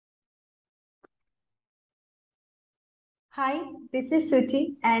Hi, this is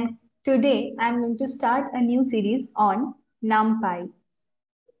Suchi, and today I'm going to start a new series on NumPy.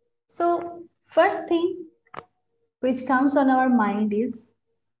 So, first thing which comes on our mind is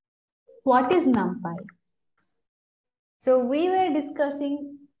what is NumPy? So, we were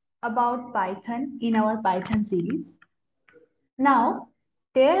discussing about Python in our Python series. Now,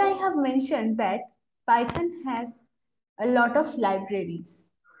 there I have mentioned that Python has a lot of libraries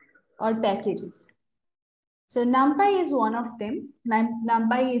or packages. So, NumPy is one of them.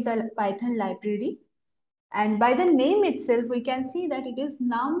 NumPy is a Python library. And by the name itself, we can see that it is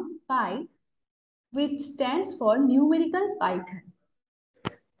NumPy, which stands for Numerical Python.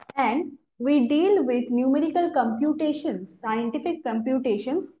 And we deal with numerical computations, scientific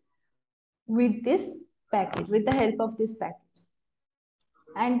computations with this package, with the help of this package.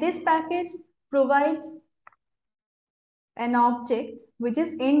 And this package provides an object which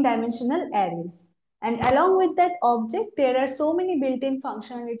is n-dimensional arrays. And along with that object, there are so many built-in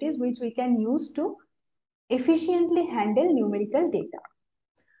functionalities which we can use to efficiently handle numerical data.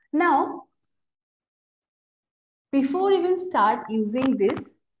 Now, before even start using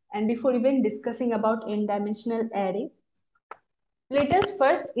this and before even discussing about n-dimensional array, let us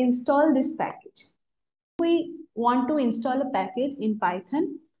first install this package. We want to install a package in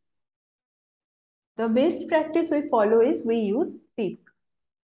Python. The best practice we follow is we use pip.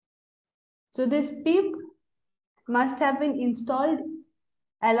 So this pip must have been installed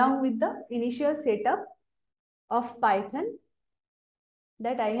along with the initial setup of Python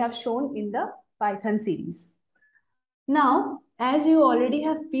that I have shown in the Python series. Now, as you already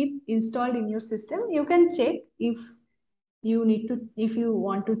have pip installed in your system, you can check if you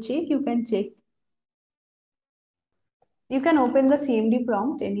want to check, you can check. You can open the CMD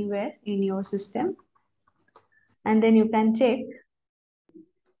prompt anywhere in your system and then you can check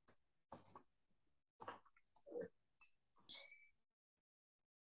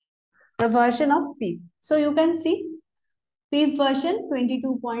the version of pip. So you can see pip version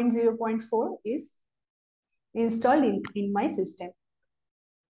 22.0.4 is installed in my system.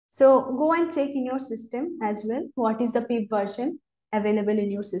 So go and check in your system as well what is the pip version available in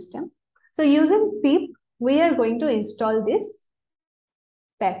your system. So using pip, we are going to install this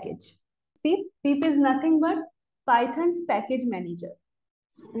package. Pip is nothing but Python's package manager.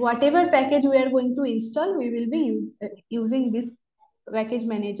 Whatever package we are going to install, we will be using this package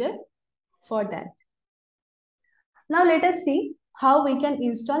manager for that. Now let us see how we can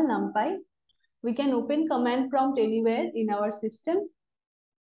install NumPy. We can open command prompt anywhere in our system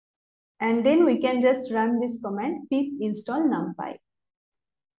and then we can just run this command pip install NumPy.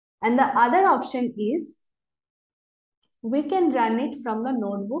 And the other option is we can run it from the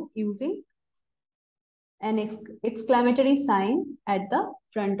notebook using an exclamatory sign at the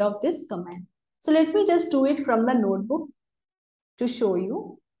front of this command. So let me just do it from the notebook to show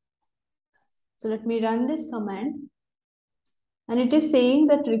you. So let me run this command and it is saying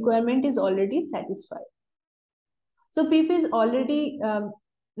that requirement is already satisfied. So pip is already,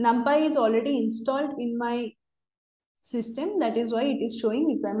 NumPy is already installed in my system. That is why it is showing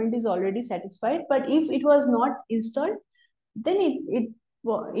requirement is already satisfied. But if it was not installed, then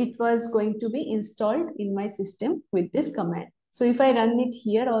it was going to be installed in my system with this command. So if I run it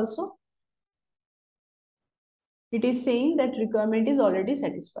here also, it is saying that requirement is already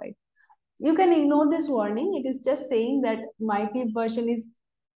satisfied. You can ignore this warning. It is just saying that my pip version is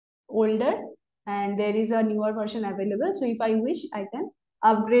older and there is a newer version available. So if I wish, I can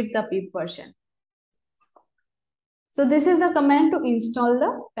upgrade the pip version. So this is the command to install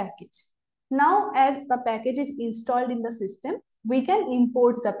the package. Now, as the package is installed in the system, we can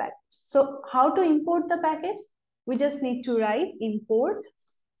import the package. So how to import the package? We just need to write import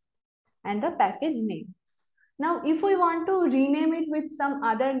and the package name. Now, if we want to rename it with some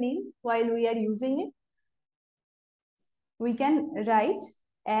other name while we are using it, we can write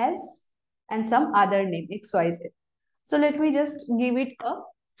as and some other name, XYZ. So let me just give it a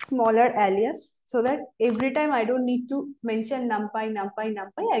smaller alias so that every time I don't need to mention NumPy, NumPy,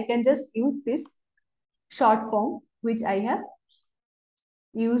 NumPy, I can just use this short form which I have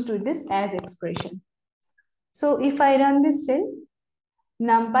used with this as expression. So if I run this cell,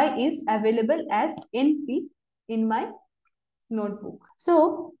 NumPy is available as NP in my notebook.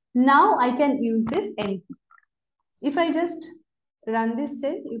 So now I can use this NP. If I just run this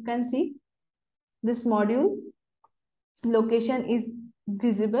cell, you can see this module location is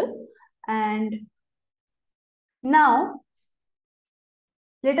visible. And now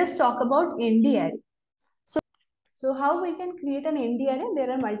let us talk about ndarray. So how we can create an ndarray?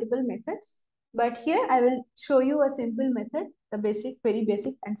 There are multiple methods, but here I will show you a simple method, the basic, very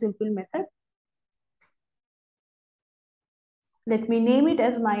basic and simple method. Let me name it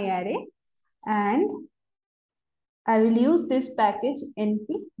as my array, and I will use this package np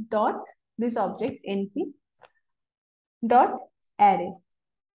dot this object np dot array.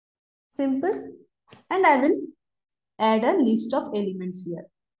 Simple. And I will add a list of elements here.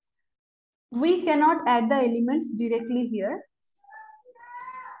 We cannot add the elements directly here.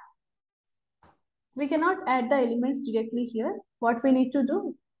 We cannot add the elements directly here. What we need to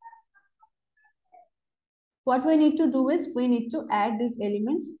do? What we need to do is we need to add these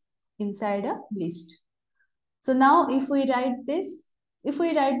elements inside a list. So now if we write this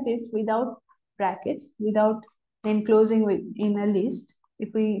without bracket, without enclosing in a list, if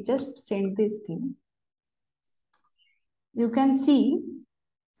we just send this thing, you can see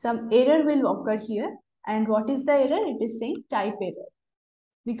some error will occur here. And what is the error? It is saying type error.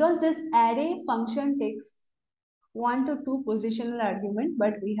 Because this array function takes 1 to 2 positional argument,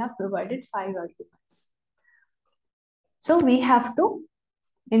 but we have provided 5 arguments. So we have to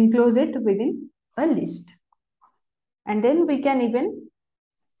enclose it within a list. And then we can even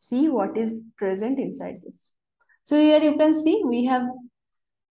see what is present inside this. So here you can see we have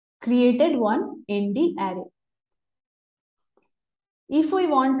created one ND array. If we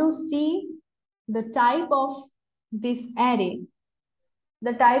want to see the type of this array,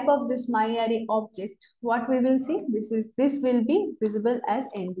 the type of this myArray object, what we will see? This will be visible as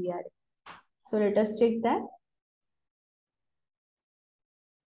ND array. So let us check that.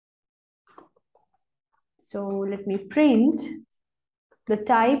 So let me print the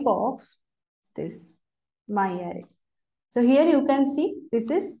type of this myArray. So here you can see this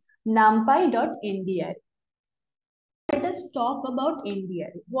is numpy.ndarray. Let us talk about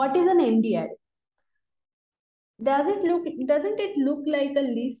ndarray. What is an ndarray? Doesn't it look like a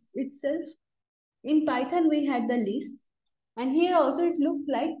list itself? In Python we had the list, and here also it looks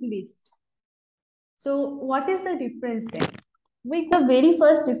like list. So what is the difference then? The very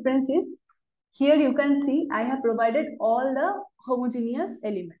first difference is here you can see I have provided all the homogeneous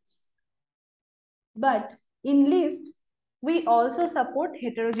elements. But in list, we also support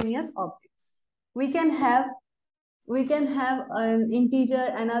heterogeneous objects. We can have an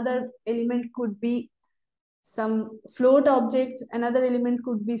integer, another element could be some float object, another element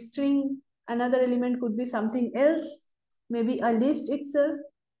could be string, another element could be something else, maybe a list itself.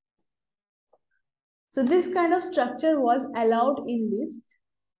 So this kind of structure was allowed in list.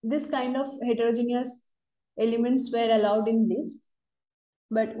 This kind of heterogeneous elements were allowed in list.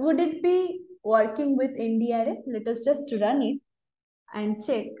 But would it be working with ndarray? Let us just run it and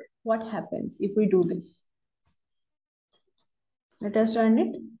check what happens if we do this. Let us run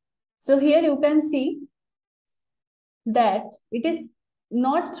it. So here you can see that it is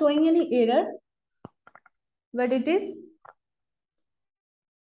not showing any error, but it is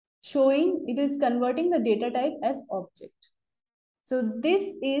converting the data type as object. So this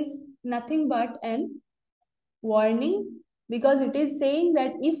is nothing but an warning, because it is saying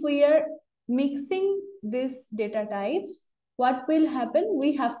that if we are mixing these data types, what will happen?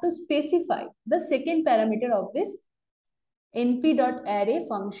 We have to specify the second parameter of this np.array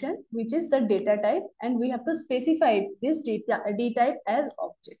function, which is the data type, and we have to specify this d type as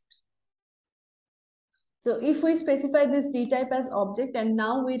object. So if we specify this d type as object and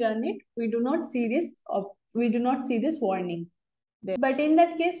now we run it, we do not see this warning there. But in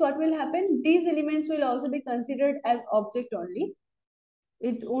that case, what will happen? These elements will also be considered as object only.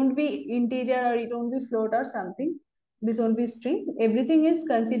 It won't be integer or it won't be float or something. This won't be string. Everything is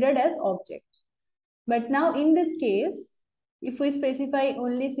considered as object. But now in this case, if we specify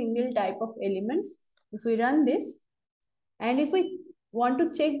only single type of elements, if we run this, and if we want to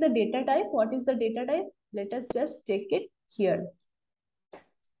check the data type, what is the data type? Let us just check it here.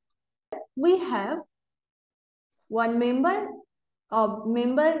 We have one member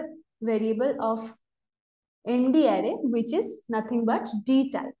variable of ndarray, which is nothing but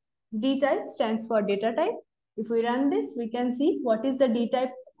d type. D type stands for data type. If we run this, we can see what is the d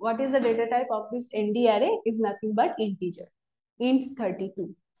type. What is the data type of this ndarray is nothing but integer, int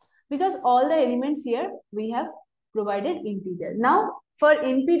 32. Because all the elements here we have provided integer. Now for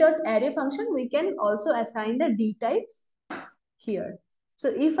np.array function, we can also assign the d types here. So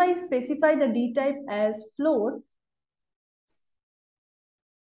if I specify the d type as float,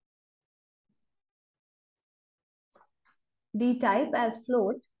 d type as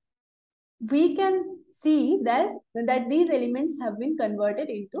float, we can see that these elements have been converted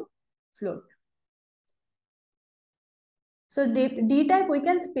into float. So d type we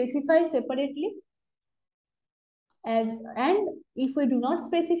can specify separately, and if we do not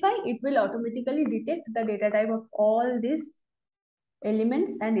specify, it will automatically detect the data type of all these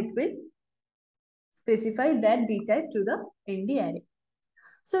elements and it will specify that dtype to the ndarray.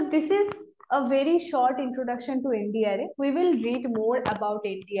 So this is a very short introduction to ndarray. We will read more about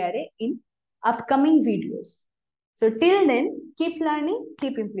ndarray in upcoming videos. So till then, keep learning,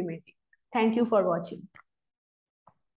 keep implementing. Thank you for watching.